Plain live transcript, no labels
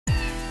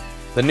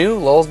The new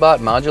LulzBot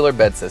Modular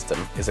Bed System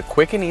is a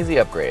quick and easy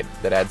upgrade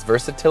that adds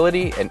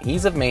versatility and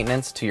ease of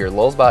maintenance to your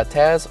LulzBot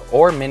Taz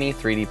or Mini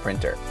 3D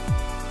printer.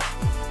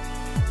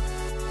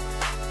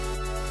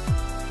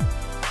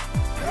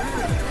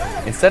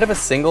 Instead of a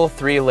single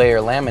 3-layer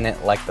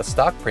laminate like the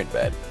stock print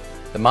bed,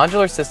 the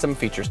modular system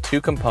features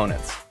two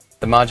components.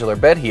 The modular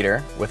bed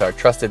heater, with our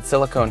trusted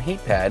silicone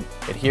heat pad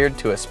adhered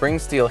to a spring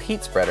steel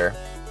heat spreader,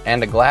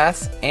 and a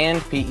glass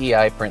and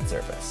PEI print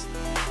surface.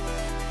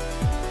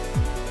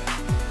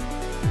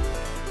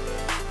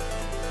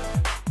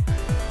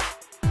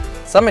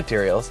 Some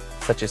materials,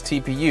 such as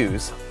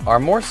TPUs, are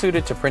more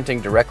suited to printing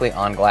directly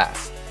on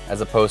glass, as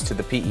opposed to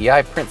the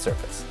PEI print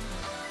surface.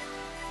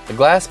 The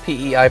glass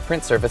PEI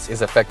print surface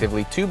is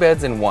effectively two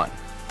beds in one,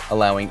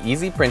 allowing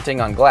easy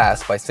printing on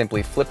glass by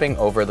simply flipping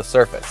over the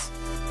surface.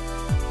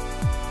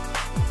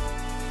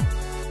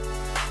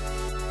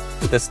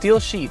 The steel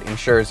sheet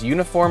ensures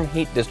uniform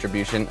heat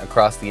distribution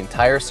across the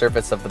entire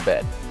surface of the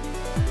bed.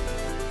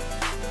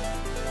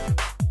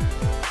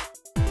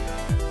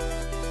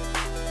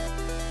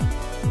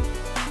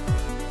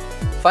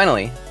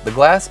 Finally, the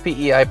glass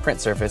PEI print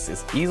surface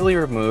is easily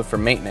removed for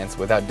maintenance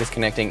without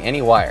disconnecting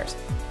any wires,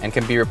 and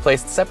can be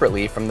replaced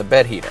separately from the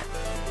bed heater.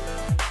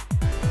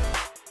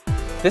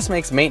 This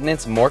makes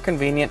maintenance more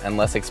convenient and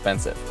less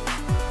expensive.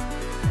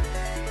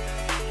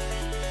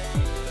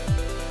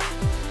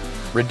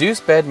 Reduce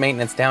bed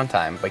maintenance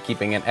downtime by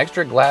keeping an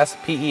extra glass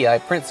PEI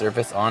print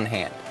surface on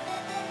hand.